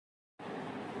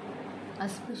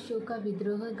अस्पृश्यो का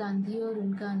विद्रोह, गांधी और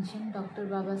उनका अंशन, डॉक्टर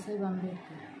बाबा साहेब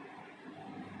आम्बेडकर।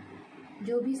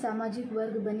 जो भी सामाजिक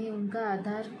वर्ग बने उनका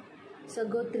आधार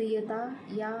सगोत्रीयता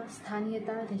या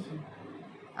स्थानीयता रही।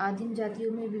 आदिम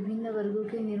जातियों में विभिन्न वर्गों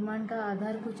के निर्माण का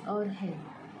आधार कुछ और है।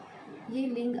 ये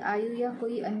लिंग, आयु या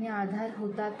कोई अन्य आधार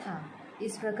होता था।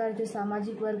 इस प्रकार जो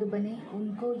सामाजिक वर्ग बने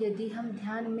उनको यदि हम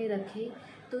ध्यान में रखें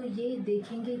तो ये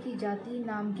देखेंगे कि जाति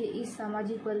नाम के इस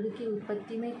सामाजिक वर्ग की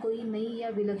उत्पत्ति में कोई नई या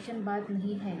विलक्षण बात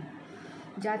नहीं है।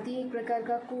 जाति एक प्रकार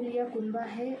का कुल या कुनबा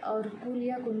है और कुल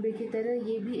या कुनबे की तरह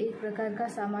ये भी एक प्रकार का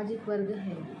सामाजिक वर्ग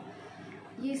है।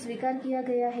 ये स्वीकार किया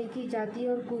गया है कि जाति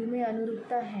और कुल में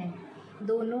अनुरूपता है,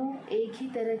 दोनों एक ही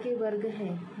तरह के वर्ग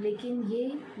हैं, लेकिन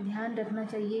ये ध्यान रखना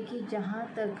चाहिए कि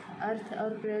जहाँ तक अर्थ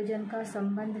और प्रयोजन का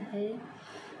संबंध है,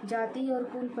 जाति और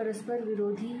कुल परस्पर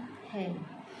विरोधी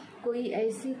है। कोई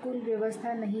ऐसी कुल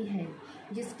व्यवस्था नहीं है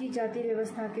जिसकी जाति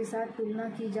व्यवस्था के साथ तुलना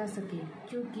की जा सके,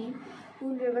 क्योंकि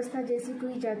कुल व्यवस्था जैसी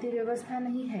कोई जाति व्यवस्था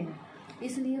नहीं है,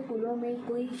 इसलिए कुलों में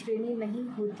कोई श्रेणी नहीं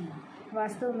होती।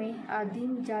 वास्तव में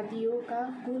आदिम जातियों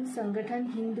का कुल संगठन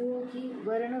हिंदुओं की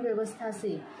वर्ण व्यवस्था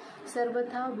से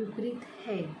सर्वथा विपरीत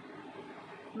है।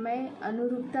 मैं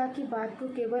अनुरूपता की बात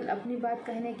को केवल अपनी बात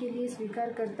कहने के लिए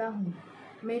स्वीकार करता हूँ।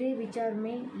 मेरे विचार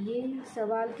में ये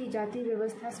सवाल की जाति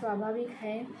व्यवस्था स्वाभाविक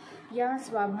है या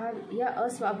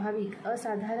अस्वाभाविक,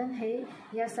 असाधारण है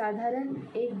या साधारण,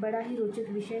 एक बड़ा ही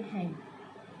रोचक विषय है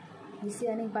जिससे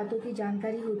अनेक बातों की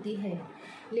जानकारी होती है।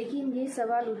 लेकिन ये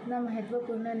सवाल उतना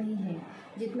महत्वपूर्ण नहीं है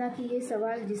जितना कि ये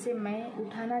सवाल जिसे मैं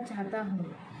उठाना चाहता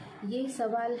हूँ। ये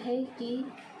सवाल है कि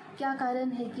क्या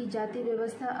कारण है कि जाति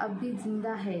व्यवस्था अब भी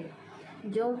जिंदा है,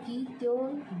 जो कि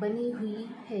त्यों बनी हुई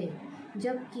है,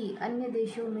 जबकि अन्य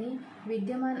देशों में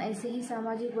विद्यमान ऐसे ही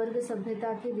सामाजिक वर्ग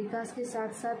सभ्यता के विकास के साथ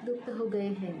साथ लुप्त हो गए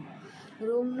हैं।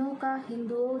 रोमनों का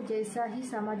हिंदुओं जैसा ही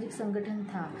सामाजिक संगठन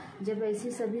था। जब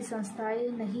ऐसी सभी संस्थाएं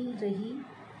नहीं रही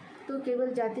तो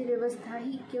केवल जाति व्यवस्था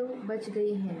ही क्यों बच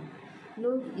गई है?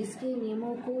 लोग इसके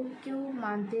नियमों को क्यों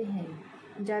मानते हैं?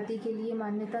 जाति के लिए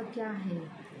मान्यता क्या है?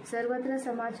 सर्वत्र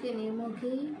समाज के नियमों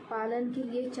के पालन के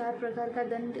लिए 4 प्रकार का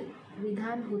दंड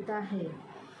विधान होता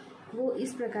है। वो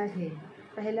इस प्रकार है: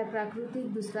 पहला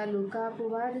प्राकृतिक, दूसरा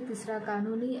लोकापवाद, तीसरा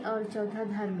कानूनी और चौथा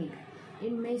धार्मिक।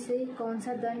 इनमें से कौन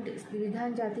सा दंड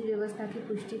विधान जाति व्यवस्था की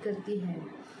पुष्टि करती है?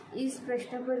 इस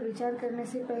प्रश्न पर विचार करने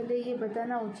से पहले ये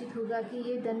बताना उचित होगा कि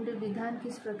ये दंड विधान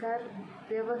किस प्रकार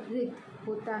व्यवहृत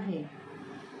होता है।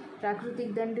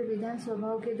 प्राकृतिक दंड विधान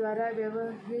स्वभाव के द्वारा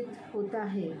व्यवहृत होता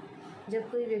है। जब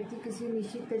कोई व्यक्ति किसी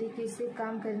निश्चित तरीके से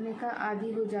काम करने का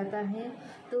आदी हो जाता है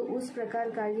तो उस प्रकार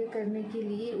कार्य करने के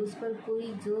लिए उस पर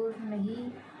कोई जोर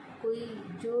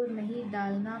नहीं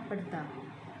डालना पड़ता।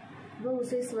 वह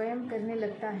उसे स्वयं करने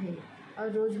लगता है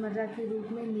और रोजमर्रा के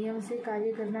रूप में नियम से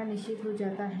कार्य करना निश्चित हो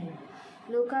जाता है।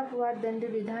 लोकापवाद दंड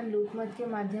विधान लोकमत के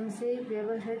माध्यम से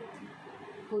व्यवहृत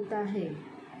होता है।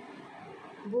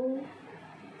 वो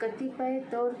कतिपय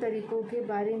तौर तरीकों के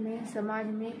बारे में समाज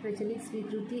में प्रचलित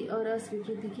स्वीकृति और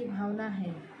अस्वीकृति की भावना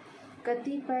है।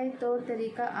 कतिपय तौर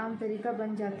तरीका आम तरीका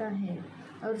बन जाता है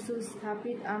और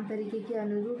सुस्थापित आम तरीके के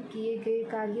अनुरूप किए गए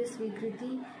कार्य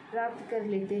स्वीकृति प्राप्त कर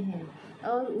लेते हैं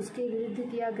और उसके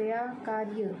विरुद्ध किया गया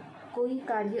कोई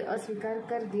कार्य अस्वीकार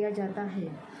कर दिया जाता है।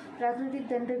 प्राकृतिक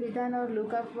दंड विधान और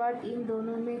लोकापवाद, इन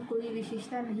दोनों में कोई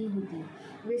विशेषता नहीं होती।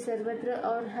 वे सर्वत्र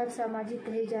और हर सामाजिक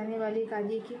कहे जाने वाले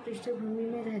कार्य की पृष्ठभूमि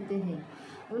में रहते हैं।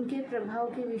 उनके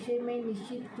प्रभाव के विषय में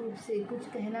निश्चित रूप से कुछ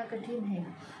कहना कठिन है,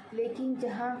 लेकिन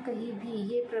जहाँ कहीं भी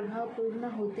ये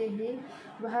प्रभावपूर्ण होते हैं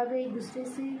वहाँ वे एक दूसरे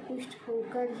से पुष्ट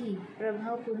होकर ही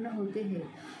प्रभावपूर्ण होते हैं।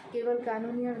 केवल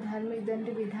कानूनी और धार्मिक दंड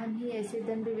विधान ही ऐसे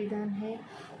दंड विधान है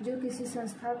जो किसी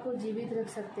संस्था को जीवित रख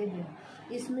सकते हैं।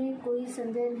 इसमें कोई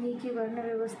संदेह नहीं कि वर्ण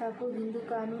व्यवस्था को हिंदू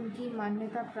कानून की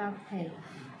मान्यता प्राप्त है।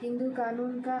 हिंदू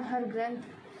कानून का हर ग्रंथ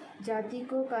जाति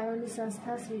को कानूनी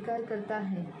संस्था स्वीकार करता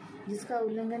है, जिसका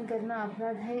उल्लंघन करना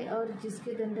अपराध है और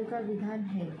जिसके दंड का विधान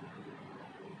है।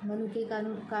 मनु के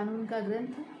कानून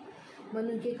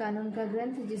का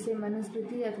ग्रंथ जिसे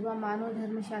मनुस्मृति अथवा मानव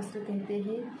धर्मशास्त्र कहते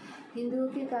हैं, हिंदुओं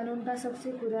के कानून का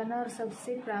सबसे पुराना और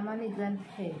सबसे प्रामाणिक ग्रंथ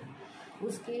है।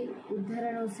 उसके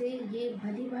उद्धरणों से ये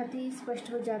भली भांति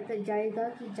स्पष्ट हो जाएगा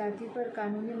कि जाति पर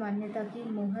कानूनी मान्यता की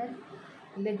मोहर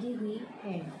लगी हुई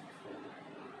है।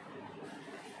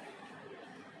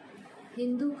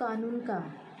 हिंदू कानून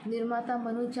का निर्माता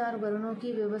मनु 4 वर्णों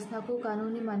की व्यवस्था को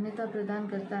कानूनी मान्यता प्रदान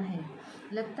करता है।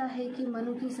 लगता है कि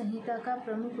मनु की संहिता का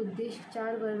प्रमुख उद्देश्य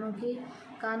 4 वर्णों के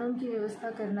कानून की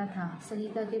व्यवस्था करना था।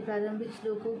 संहिता के प्रारंभिक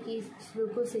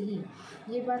श्लोकों से ही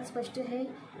ये बात स्पष्ट है।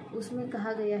 उसमें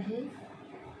कहा गया है,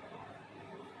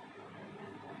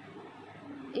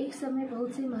 एक समय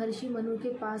बहुत से महर्षि मनु के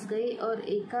पास गए और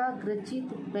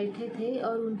एकाग्रचित बैठे थे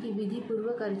और उनकी विधि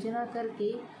पूर्वक अर्चना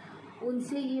करके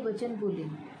उनसे ये वचन बोले,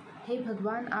 हे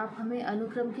भगवान, आप हमें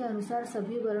अनुक्रम के अनुसार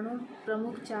सभी वर्णों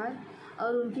प्रमुख 4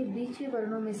 और उनके बीच के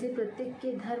वर्णों में से प्रत्येक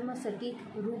के धर्म सटीक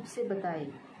रूप से बताए।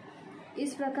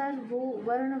 इस प्रकार वो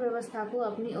वर्ण व्यवस्था को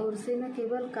अपनी ओर से न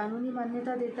केवल कानूनी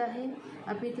मान्यता देता है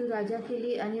अपितु राजा के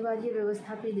लिए अनिवार्य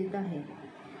व्यवस्था भी देता है।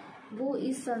 वो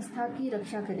इस संस्था की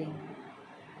रक्षा करें।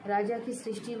 राजा की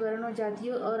सृष्टि वर्णों,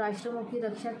 जातियों और आश्रमों की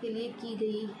रक्षा के लिए की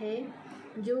गई है,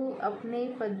 जो अपने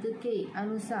पद के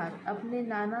अनुसार अपने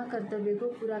नाना कर्तव्य को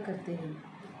पूरा करते हैं।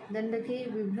 दंड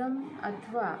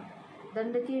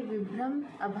के विभ्रम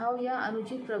अभाव या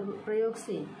अनुचित प्रयोग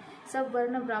से सब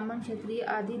वर्ण ब्राह्मण, क्षत्रिय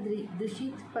आदि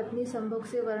दूषित पत्नी संभोग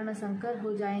से वर्ण संकर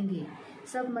हो जाएंगे।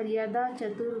 सब मर्यादा,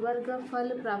 चतुर्वर्ग,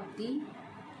 फल प्राप्ति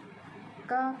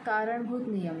का कारणभूत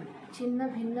नियम छिन्न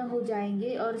भिन्न हो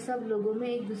जाएंगे और सब लोगों में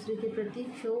एक दूसरे के प्रति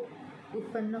क्षोभ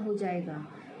उत्पन्न हो जाएगा।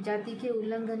 जाति के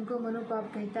उल्लंघन को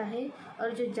मनुपाप कहता है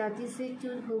और जो जाति से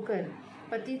च्युत होकर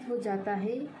पतित हो जाता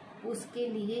है उसके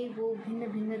लिए वो भिन्न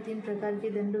भिन्न 3 प्रकार के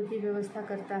दंडों की व्यवस्था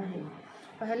करता है।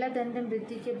 पहला दंड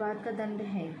मृत्यु के बाद का दंड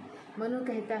है। मनु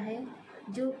कहता है,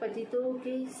 जो पतितों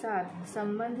के साथ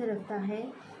संबंध रखता है,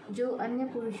 जो अन्य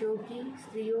पुरुषों की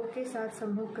स्त्रियों के साथ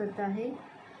संभोग करता है,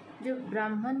 जो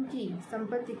ब्राह्मण की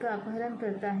संपत्ति का अपहरण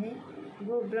करता है,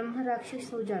 वो ब्रह्म राक्षस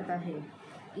हो जाता है।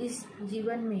 इस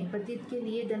जीवन में पतित के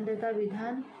लिए दंड का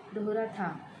विधान दोहरा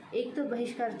था। एक तो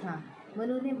बहिष्कार था।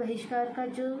 मनु ने बहिष्कार का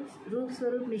जो रूप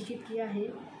स्वरूप निश्चित किया है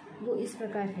वो इस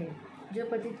प्रकार है, जो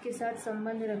पतित के साथ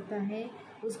संबंध रखता है,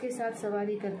 उसके साथ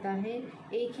सवारी करता है,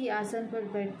 एक ही आसन पर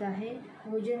बैठता है,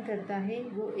 भोजन करता है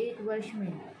वो 1 वर्ष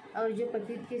में, और जो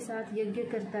पतित के साथ यज्ञ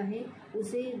करता है,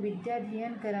 उसे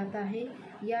विद्याध्ययन कराता है,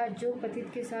 या जो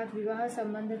पतित के साथ विवाह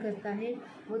संबंध करता है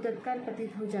वो तत्काल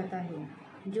पतित हो जाता है।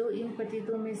 जो इन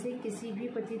पतितों में से किसी भी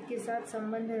पतित के साथ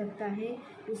संबंध रखता है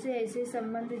उसे ऐसे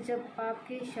संबंध जब पाप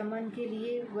के शमन के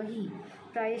लिए वही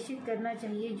प्रायश्चित करना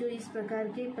चाहिए जो इस प्रकार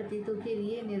के पतितों के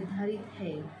लिए निर्धारित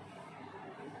है।